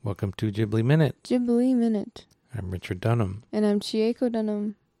Welcome to Ghibli Minute. Ghibli Minute. I'm Richard Dunham. And I'm Chieko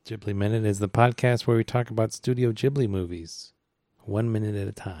Dunham. Ghibli Minute is the podcast where we talk about Studio Ghibli movies, 1 minute at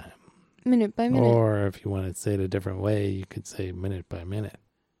a time. Minute by minute. Or if you want to say it a different way, you could say minute by minute.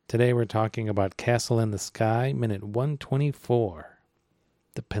 Today we're talking about Castle in the Sky, minute 124,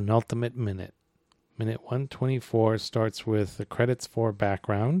 the penultimate minute. Minute 124 starts with the credits for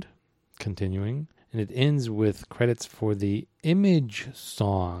background, continuing, and it ends with credits for the image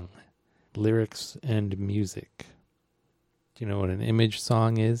song, lyrics and music. Do you know what an image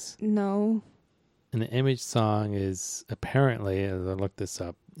song is? No. An image song is apparently, as I looked this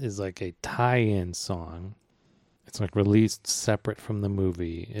up, is like a tie-in song. It's like released separate from the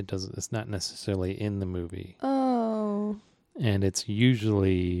movie. It's not necessarily in the movie. Oh. And it's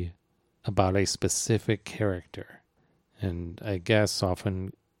usually about a specific character. And I guess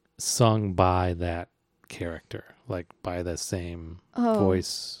often sung by that character, like by the same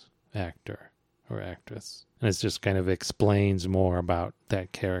voice actor or actress. And it just kind of explains more about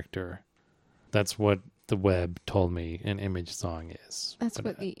that character. That's what the web told me an image song is. That's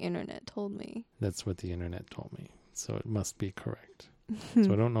what the internet told me. That's what the internet told me. So it must be correct.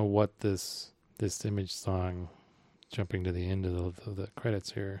 So I don't know what this image song, jumping to the end of the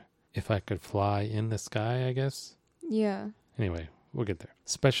credits here, If I Could Fly in the Sky, I guess. Yeah. Anyway, we'll get there.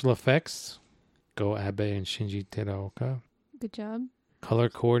 Special effects, Go Abe and Shinji Teraoka. Good job. Color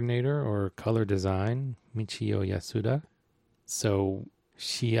coordinator or color design, Michio Yasuda. So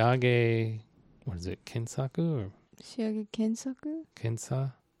Shiage, what is it, Kensaku or Shiage Kensaku?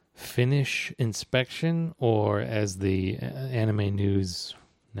 Kensa? Finish inspection, or as the Anime News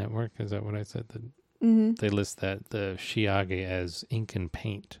Network, is that what I said? They list that, the Shiage, as ink and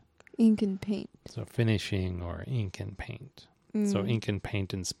paint. Ink and paint. So finishing or ink and paint. So ink and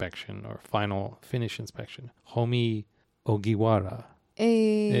paint inspection or final finish inspection. Homi Ogiwara.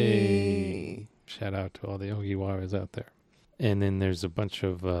 Hey. Shout out to all the Ogiwaras out there. And then there's a bunch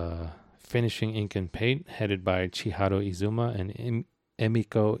of finishing ink and paint headed by Chiharu Izuma and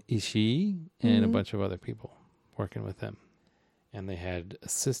Emiko Ishii and a bunch of other people working with them. And they had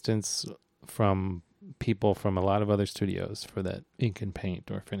assistance from people from a lot of other studios for that ink and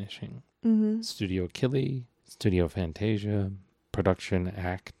paint or finishing. Studio Kili, Studio Fantasia, Production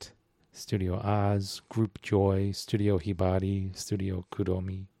Act, Studio Oz, Group Joy, Studio Hibari, Studio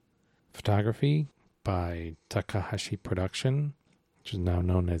Kuromi. Photography by Takahashi Production, which is now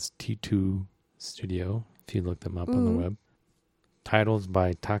known as T2 Studio, if you look them up on the web. Titles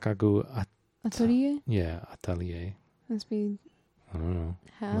by Takagu Atelier? Yeah, Atelier. Must be I don't know.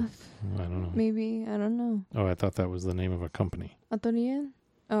 half. I don't know. Maybe. I don't know. Oh, I thought that was the name of a company. Atelier?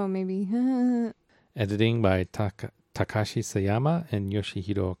 Oh, maybe. Editing by Takashi Sayama and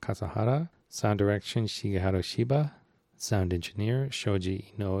Yoshihiro Kasahara. Sound direction Shigeharu Shiba. Sound engineer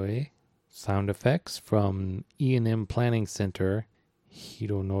Shoji Inoue. Sound effects from E&M Planning Center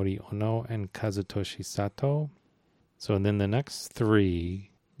Hironori Ono and Kazutoshi Sato. So then the next three,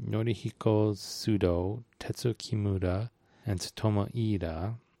 Norihiko Sudo, Tetsu Kimura, and Tsutomu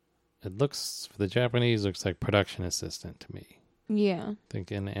Ida. It looks, for the Japanese, looks like production assistant to me. Yeah. I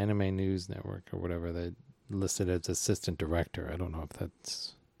think in the Anime News Network or whatever, they listed as assistant director. I don't know if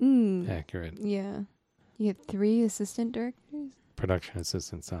that's accurate. Yeah. You had 3 assistant directors? Production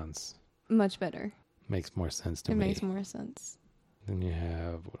assistant sounds Much better. makes more sense to It me. makes more sense. Then you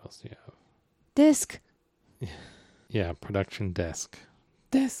have, what else do you have? Disc. Yeah, production desk.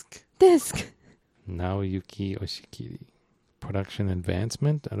 Disc. Naoyuki Oshikiri. Production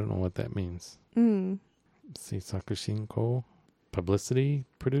advancement? I don't know what that means. Seisaku Shinko. Publicity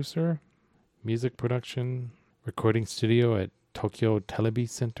producer. Music production. Recording studio at Tokyo Telebi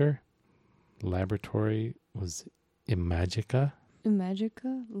Center. Laboratory was Imagica.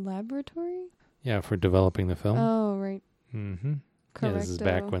 Imagica Laboratory? Yeah, for developing the film. Oh, right. Mm-hmm. Correcto. Yeah, this is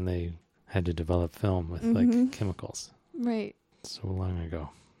back when they had to develop film with like chemicals. Right. So long ago.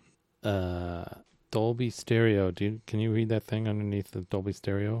 Dolby Stereo. Can you read that thing underneath the Dolby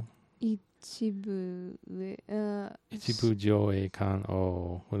Stereo? Ichibu. Ichibu Joe Kan.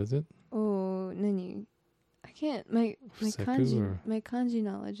 Oh, what is it? Oh, nani? I can't. My Seku or- kanji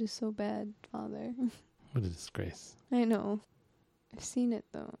knowledge is so bad, Father. What a disgrace. I know. I've seen it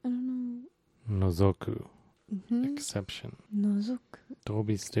though. I don't know. Nozoku. Exception. Nozoku.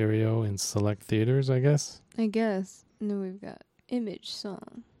 Dolby Stereo in select theaters, I guess. I guess. And then we've got image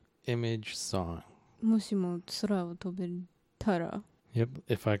song. Image song. もしも空を飛べたら. Yep.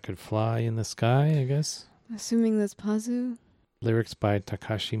 If I Could Fly in the Sky, I guess. Assuming that's Pazu. Lyrics by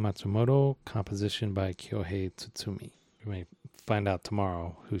Takashi Matsumoto. Composition by Kyohei Tsutsumi. We may find out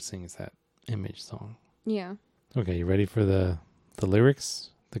tomorrow who sings that image song. Yeah. Okay, you ready for the lyrics?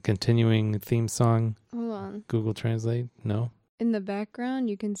 The continuing theme song, Hold on. Google Translate? No? In the background,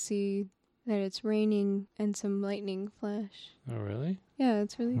 you can see that it's raining and some lightning flash. Oh, really? Yeah,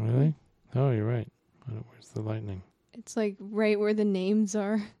 it's really cool. Really? Oh, you're right. Where's the lightning? It's like right where the names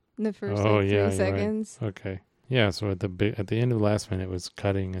are in the first Oh, like 3 yeah, you're seconds. right. Okay. Yeah, so at the end of the last minute, it was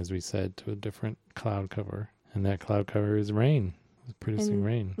cutting, as we said, to a different cloud cover. And that cloud cover is rain. It's producing And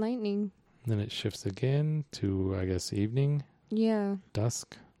rain. lightning. Then it shifts again to, I guess, evening, Yeah.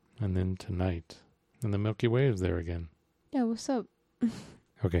 dusk, and then to night. And the Milky Way is there again. Yeah, what's up?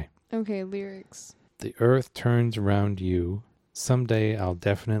 Okay. Okay, lyrics. The earth turns round you. Someday I'll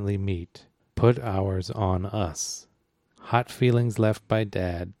definitely meet. Put ours on us. Hot feelings left by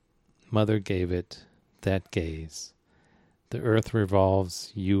dad. Mother gave it. That gaze. The earth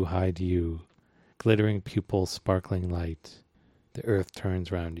revolves. You hide you. Glittering pupil, sparkling light. The earth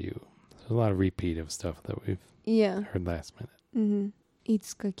turns round you. There's a lot of repeat of stuff that we've heard last minute. Mm-hmm. い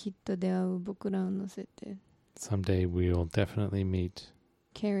つかきっと出会う僕らを乗せて Someday we'll definitely meet.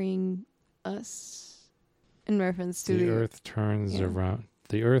 carrying us in reference to The earth turns around.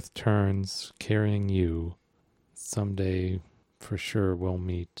 The earth turns, carrying you. Someday, for sure, we'll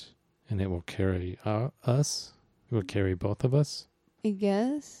meet, and it will carry us. It will carry both of us. I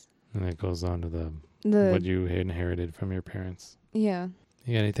guess. And it goes on to the what you inherited from your parents. Yeah.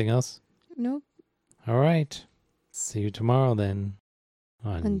 You got anything else? Nope. All right. See you tomorrow then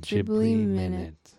on On Ghibli Ghibli Minute. Minute.